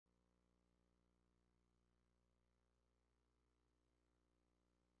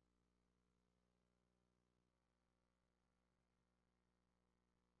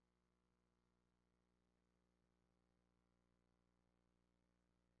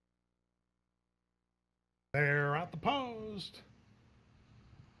They're at the post.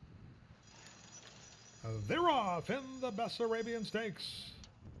 They're off in the Bessarabian Stakes.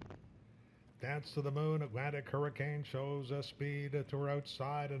 Dance to the Moon, Atlantic Hurricane shows a speed to her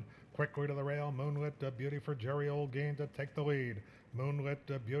outside and quickly to the rail. Moonlit Beauty for Jerry Olgain to take the lead.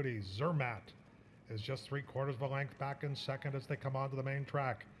 Moonlit Beauty, Zermatt is just 3/4 of a length back in second as they come onto the main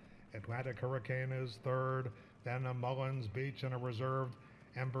track. Atlantic Hurricane is third. Then Mullins Beach and a reserved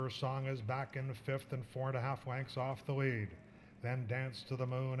Ember Song is back in fifth and 4.5 lengths off the lead. Then Dance to the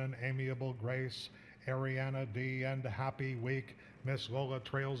Moon and Amiable Grace, Ariana D and Happy Week. Miss Lola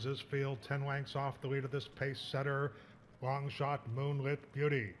trails this field 10 lengths off the lead of this pace setter. Long shot Moonlit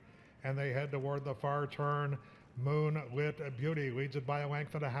Beauty. And they head toward the far turn. Moonlit Beauty leads it by a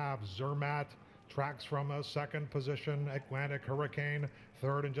length and a half. Zermatt tracks from a second position. Atlantic Hurricane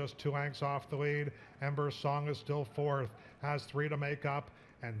third and just 2 lengths off the lead. Ember Song is still fourth, has 3 to make up.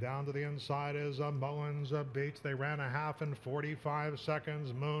 And down to the inside is Mullins Beach. They ran a half in 45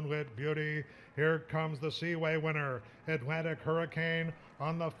 seconds. Moonlit Beauty. Here comes the Seaway winner. Atlantic Hurricane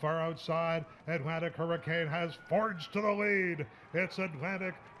on the far outside. Atlantic Hurricane has forged to the lead. It's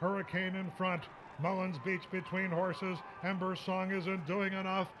Atlantic Hurricane in front. Mullins Beach between horses. Ember Song isn't doing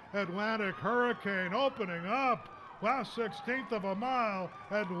enough. Atlantic Hurricane opening up. Last 16th of a mile,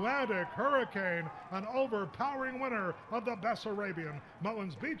 Atlantic Hurricane, an overpowering winner of the Bessarabian.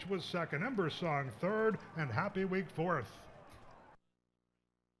 Mullins Beach was second, Ember Song third, and Happy Week fourth.